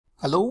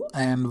Hello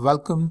and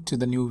welcome to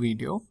the new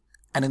video,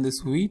 and in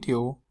this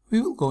video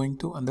we will going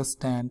to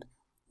understand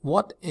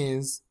what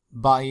is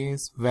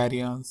bias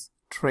variance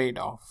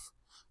trade-off.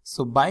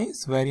 So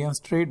bias variance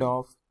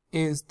trade-off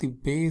is the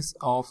base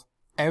of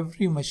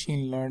every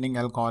machine learning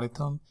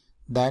algorithm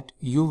that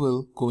you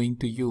will going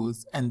to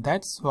use, and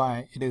that's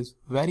why it is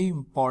very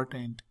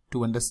important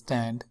to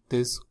understand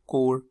this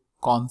core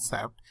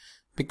concept,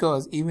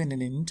 because even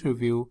in an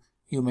interview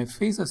you may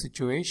face a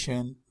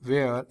situation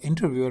where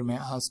interviewer may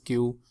ask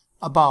you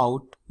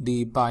about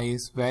the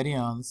bias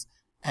variance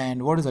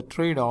and what is the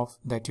trade-off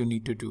that you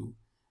need to do.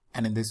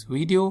 And in this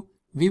video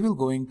we will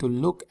going to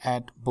look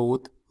at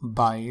both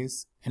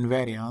bias and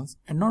variance,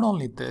 and not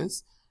only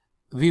this,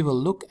 we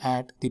will look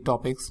at the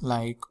topics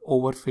like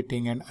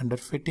overfitting and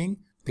underfitting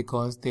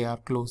because they are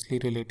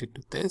closely related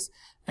to this,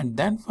 and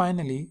then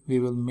finally we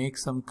will make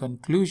some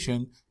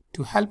conclusion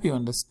to help you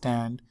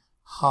understand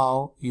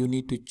how you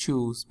need to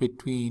choose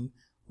between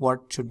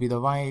what should be the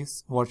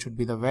bias, what should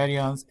be the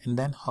variance, and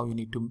then how you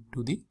need to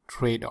do the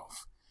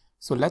trade-off.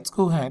 So let's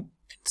go ahead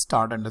and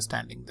start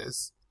understanding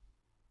this.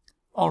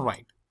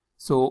 Alright,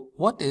 so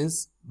what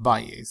is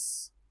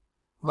bias?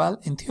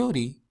 Well, in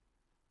theory,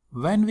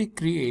 when we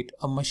create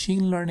a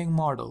machine learning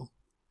model,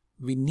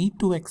 we need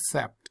to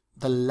accept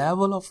the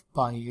level of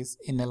bias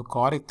in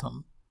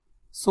algorithm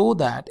so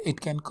that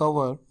it can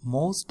cover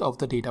most of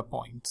the data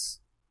points.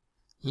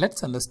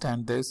 Let's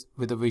understand this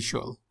with a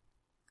visual.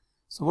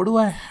 So what do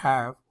I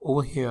have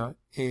over here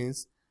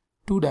is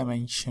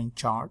two-dimension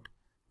chart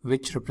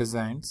which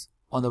represents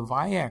on the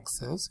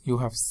y-axis you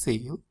have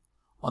sale,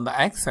 on the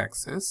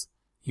x-axis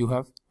you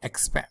have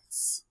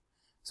expense.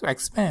 So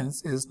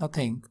expense is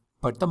nothing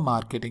but the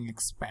marketing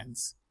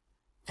expense,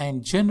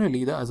 and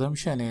generally the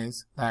assumption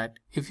is that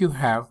if you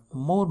have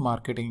more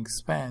marketing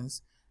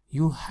expense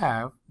you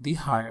have the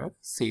higher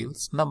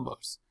sales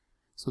numbers.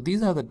 So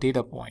these are the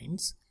data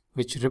points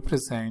which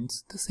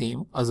represents the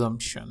same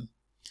assumption.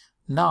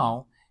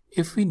 Now,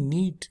 if we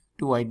need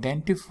to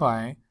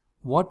identify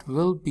what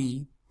will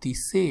be the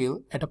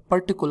sale at a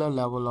particular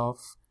level of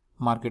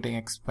marketing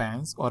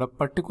expense or a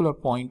particular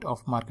point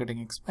of marketing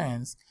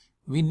expense,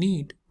 we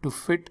need to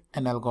fit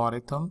an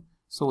algorithm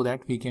so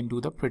that we can do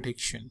the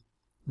prediction.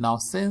 Now,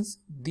 since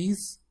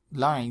these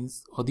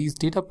lines or these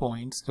data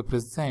points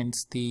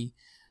represents the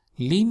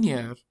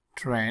linear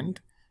trend,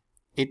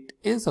 it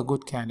is a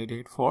good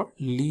candidate for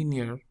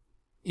linear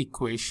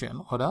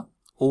equation or a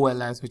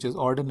OLS, which is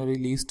ordinary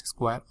least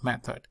square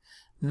method.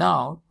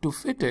 Now to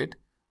fit it,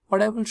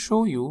 what I will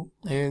show you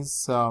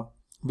is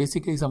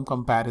basically some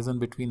comparison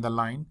between the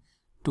line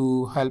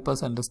to help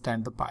us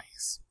understand the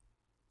bias.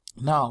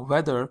 Now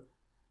whether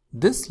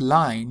this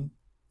line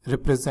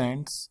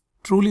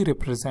truly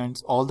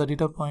represents all the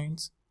data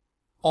points,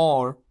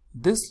 or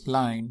this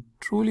line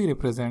truly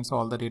represents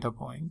all the data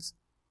points,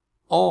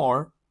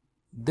 or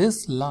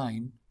this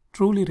line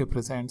truly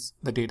represents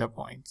the data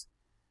points.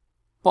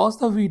 Pause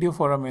the video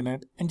for a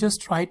minute and just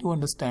try to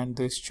understand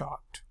this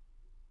chart.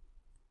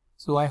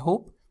 So I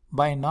hope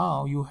by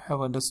now you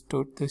have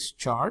understood this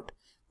chart,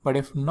 but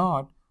if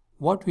not,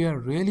 what we are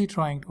really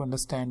trying to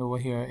understand over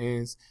here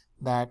is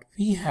that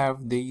we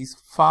have these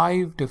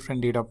 5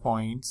 different data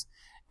points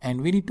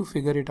and we need to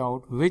figure it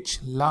out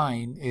which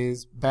line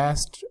is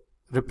best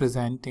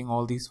representing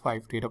all these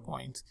 5 data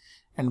points.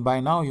 And by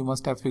now you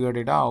must have figured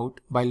it out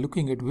by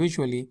looking at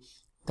visually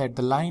that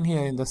the line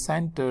here in the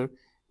center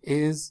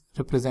is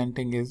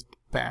representing it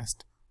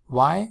best.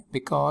 Why?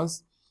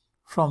 Because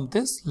from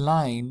this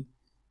line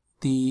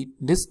the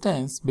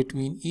distance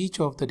between each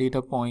of the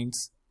data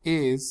points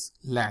is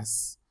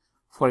less.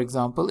 For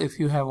example, if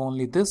you have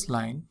only this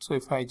line, so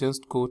if I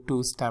just go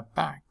 2 steps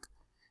back,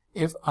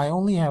 if I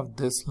only have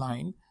this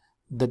line,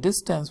 the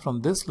distance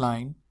from this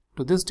line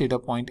to this data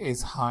point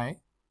is high.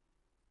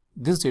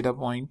 Distance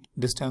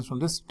from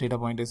this data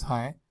point is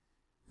high.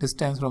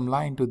 Distance from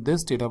line to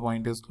this data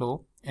point is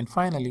low, and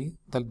finally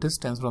the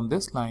distance from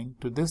this line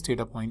to this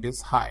data point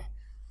is high.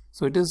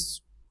 So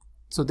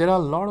there are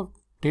a lot of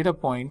data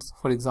points,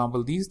 for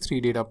example these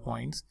 3 data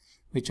points,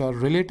 which are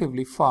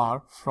relatively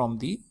far from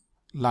the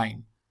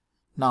line.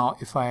 Now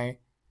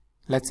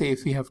let's say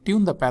if we have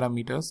tuned the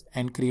parameters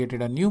and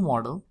created a new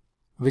model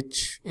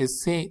which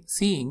is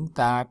seeing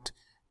that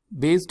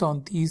based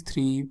on these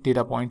 3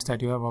 data points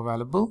that you have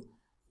available,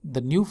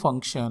 the new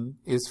function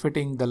is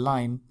fitting the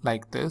line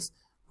like this.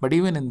 But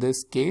even in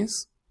this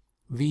case,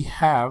 we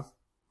have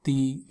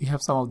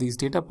some of these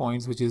data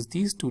points, which is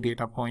these 2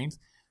 data points,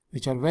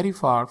 which are very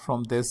far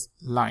from this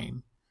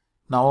line.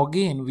 Now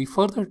again, we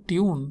further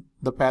tune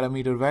the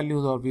parameter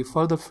values, or we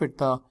further fit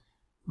the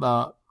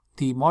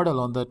model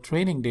on the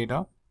training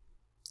data,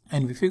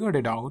 and we figured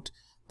it out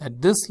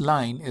that this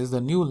line is the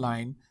new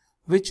line,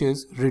 which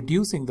is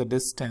reducing the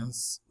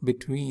distance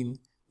between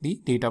the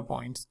data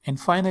points. And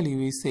finally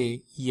we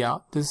say, yeah,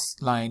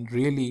 this line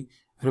really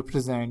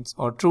represents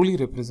or truly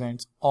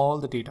represents all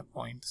the data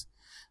points.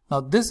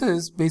 Now this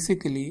is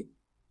basically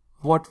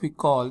what we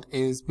called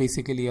is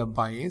basically a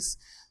bias.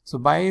 So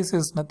bias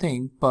is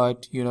nothing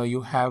but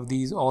you have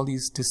all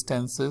these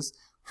distances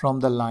from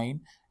the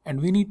line,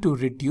 and we need to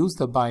reduce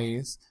the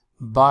bias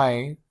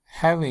by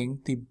having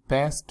the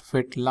best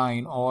fit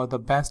line or the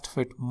best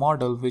fit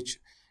model, which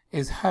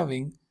is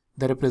having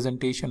the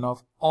representation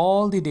of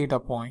all the data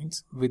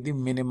points with the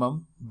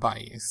minimum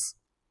bias.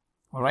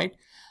 Alright.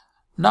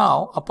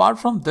 Now, apart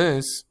from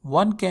this,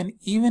 one can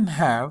even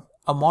have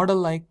a model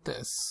like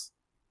this.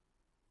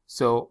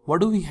 So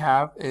what do we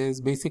have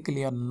is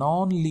basically a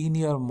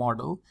non-linear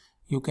model.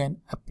 You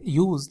can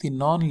use the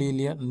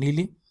non-linear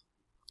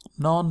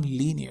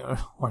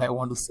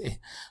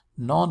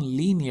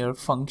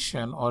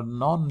function or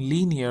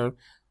non-linear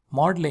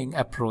modeling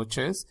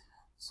approaches,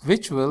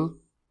 which will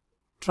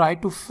try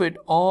to fit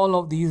all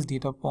of these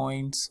data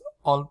points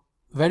all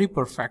very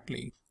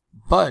perfectly.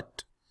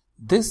 But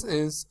this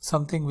is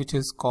something which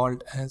is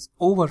called as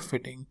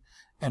overfitting,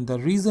 and the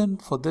reason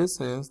for this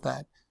is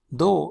that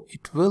though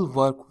it will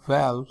work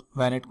well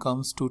when it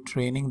comes to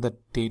training the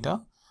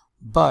data,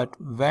 but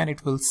when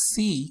it will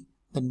see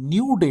the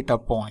new data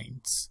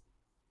points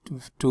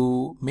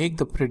to make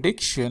the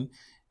prediction,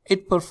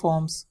 it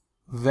performs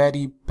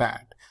very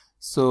bad.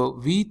 So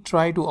we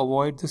try to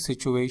avoid the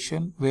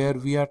situation where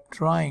we are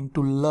trying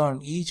to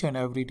learn each and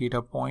every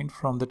data point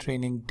from the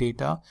training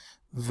data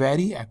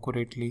very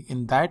accurately.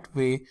 In that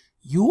way,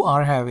 you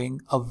are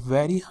having a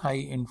very high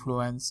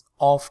influence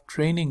of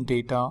training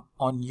data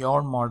on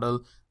your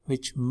model,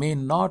 which may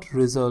not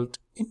result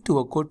into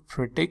a good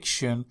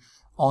prediction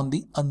on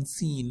the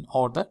unseen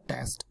or the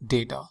test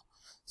data.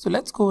 So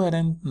let's go ahead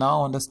and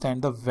now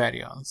understand the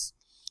variance.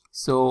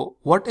 So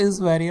what is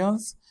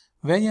variance?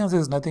 Variance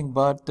is nothing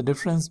but the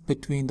difference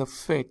between the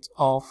fit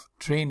of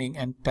training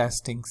and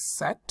testing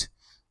set.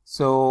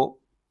 So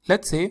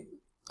let's say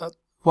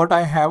what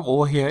I have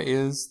over here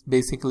is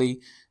basically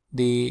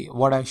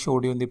what I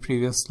showed you in the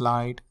previous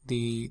slide,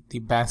 the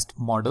best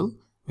model,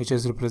 which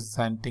is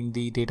representing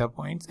the data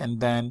points,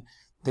 and then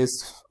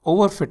this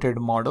overfitted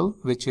model,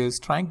 which is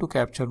trying to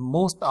capture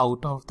most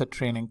out of the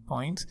training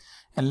points.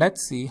 And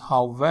let's see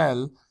how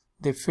well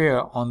they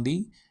fare on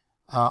the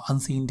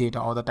unseen data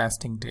or the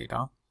testing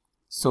data.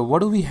 So what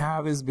do we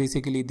have is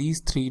basically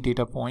these three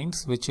data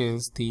points, which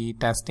is the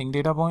testing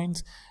data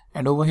points.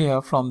 And over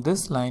here from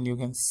this line, you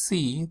can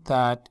see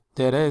that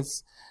there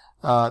is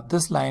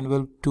this line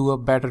will do a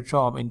better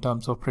job in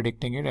terms of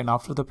predicting it. And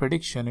after the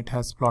prediction, it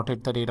has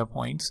plotted the data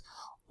points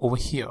over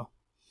here.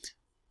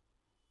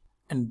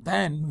 And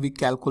then we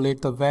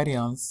calculate the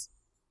variance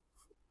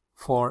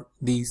for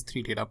these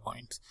three data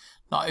points.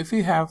 Now, if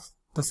you have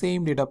the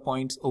same data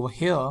points over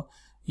here,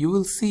 you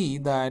will see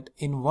that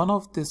in one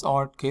of these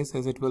odd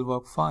cases, it will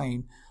work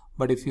fine.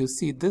 But if you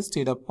see this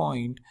data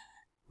point,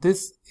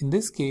 in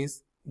this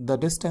case, the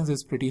distance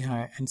is pretty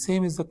high, and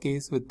same is the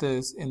case with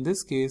this. In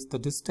this case, the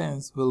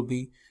distance will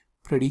be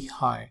pretty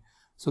high.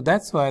 So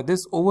that's why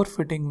this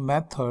overfitting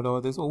method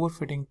or this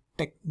overfitting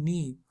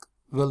technique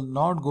will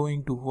not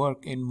going to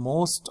work in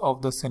most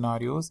of the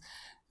scenarios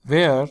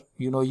where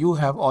you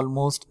have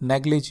almost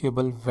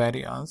negligible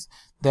variance.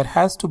 There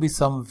has to be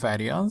some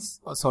variance,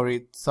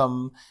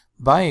 some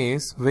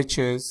bias, which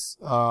is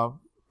a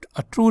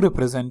true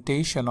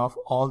representation of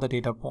all the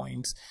data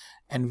points,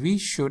 and we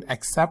should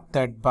accept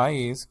that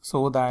bias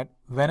so that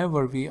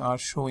whenever we are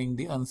showing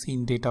the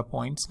unseen data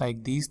points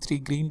like these three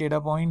green data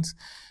points,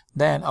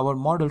 then our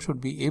model should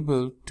be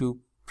able to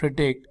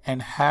predict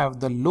and have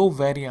the low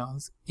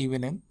variance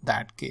even in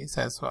that case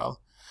as well.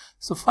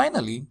 So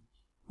finally,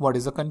 what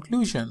is the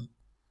conclusion?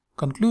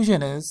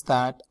 Conclusion is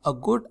that a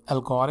good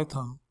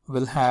algorithm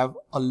will have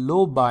a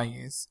low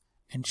bias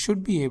and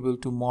should be able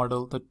to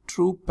model the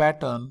true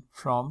pattern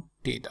from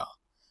data.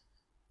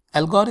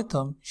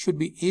 Algorithm should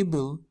be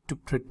able to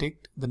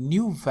predict the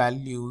new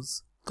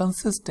values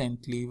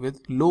consistently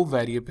with low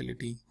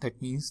variability.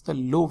 That means the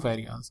low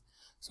variance.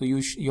 So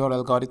your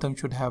algorithm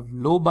should have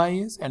low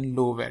bias and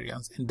low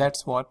variance, and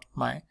that's what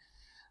my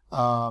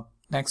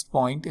next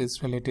point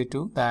is related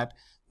to, that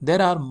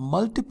there are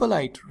multiple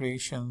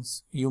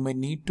iterations you may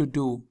need to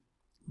do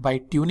by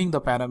tuning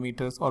the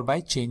parameters or by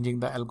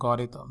changing the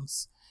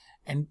algorithms,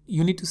 and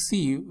you need to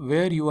see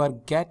where you are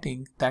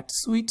getting that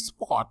sweet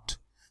spot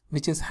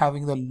which is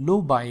having the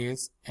low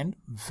bias and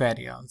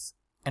variance.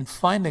 And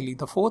finally,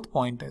 the fourth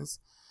point is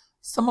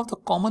some of the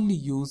commonly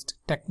used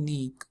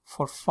technique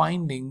for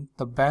finding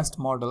the best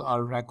model are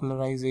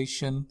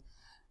regularization,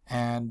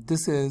 and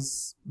this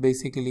is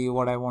basically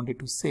what I wanted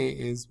to say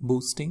is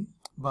boosting,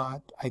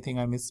 but I think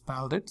I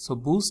misspelled it. So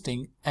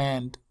boosting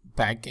and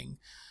bagging.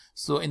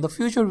 So in the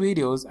future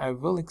videos, I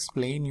will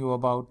explain you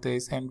about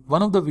this, and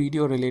one of the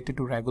video related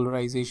to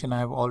regularization I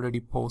have already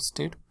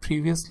posted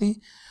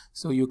previously,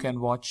 so you can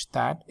watch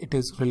that. It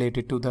is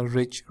related to the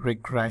ridge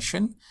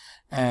regression,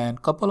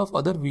 and couple of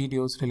other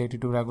videos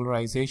related to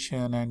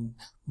regularization and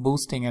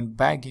boosting and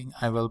bagging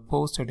I will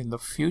post it in the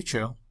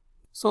future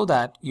so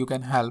that you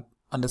can help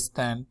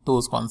understand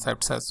those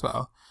concepts as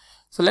well.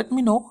 So let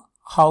me know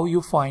how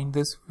you find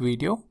this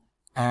video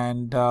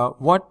and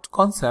what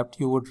concept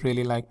you would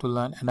really like to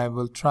learn, and I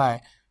will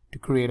try to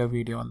create a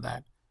video on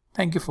that.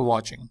 Thank you for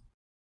watching.